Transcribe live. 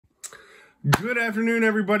Good afternoon,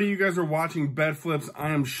 everybody. You guys are watching BetFlipZ. I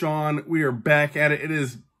am Sean. We are back at it. It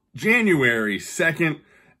is January 2nd,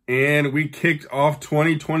 and we kicked off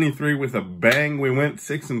 2023 with a bang. We went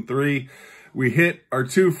 6-3. We hit our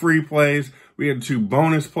 2 free plays. We had 2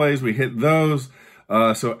 bonus plays. We hit those.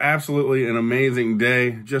 So absolutely an amazing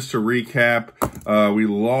day. Just to recap, we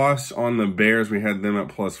lost on the Bears. We had them at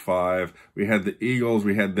 +5. We had the Eagles.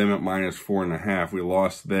 We had them at -4.5. We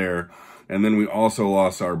lost there. And then we also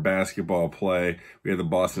lost our basketball play. We had the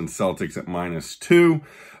Boston Celtics at -2.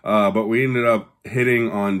 But we ended up hitting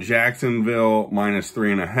on Jacksonville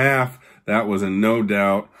 -3.5. That was a no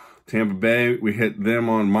doubt. Tampa Bay, we hit them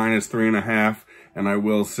on -3.5. And I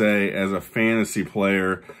will say, as a fantasy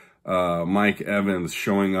player, Mike Evans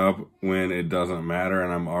showing up when it doesn't matter,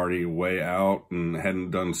 and I'm already way out and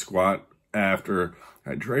hadn't done squat after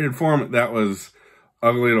I traded for him. That was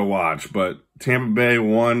ugly to watch, but Tampa Bay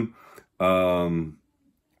won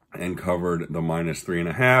and covered the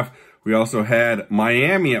 -3.5. We also had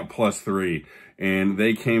Miami at +3, and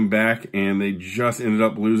they came back and they just ended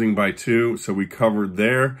up losing by 2, so we covered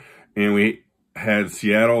there. And we had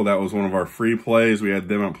Seattle. That was one of our free plays. We had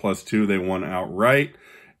them at +2. They won outright.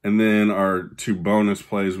 And then our 2 bonus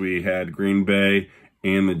plays, we had Green Bay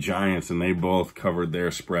and the Giants, and they both covered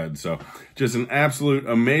their spread. So just an absolute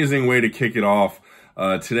amazing way to kick it off.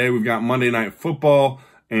 Today we've got Monday Night Football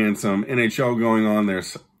and some NHL going on.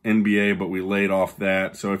 There's NBA, but we laid off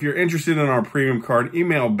that. So if you're interested in our premium card,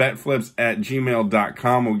 email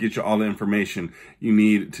betflips@gmail.com. We'll get you all the information you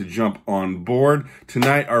need to jump on board.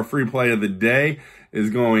 Tonight, our free play of the day is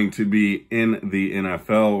going to be in the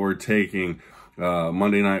NFL. We're taking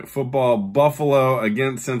Monday Night Football, Buffalo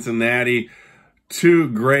against Cincinnati. 2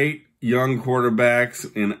 great young quarterbacks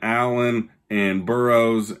in Allen and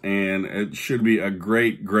Burrows, and it should be a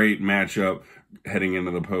great matchup heading into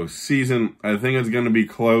the postseason. I think it's going to be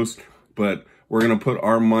close, but we're going to put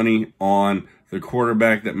our money on the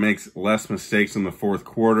quarterback that makes less mistakes in the fourth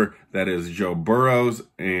quarter. That is Joe Burrows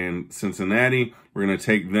and Cincinnati. We're going to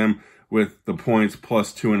take them with the points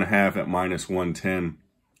 +2.5 at -110.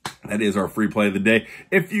 That is our free play of the day.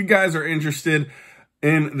 If you guys are interested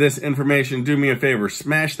in this information, do me a favor.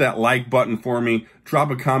 Smash that like button for me. Drop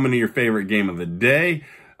a comment of your favorite game of the day.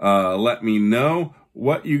 Let me know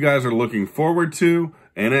what you guys are looking forward to.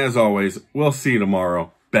 And as always, we'll see you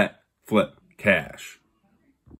tomorrow. Bet, flip, cash.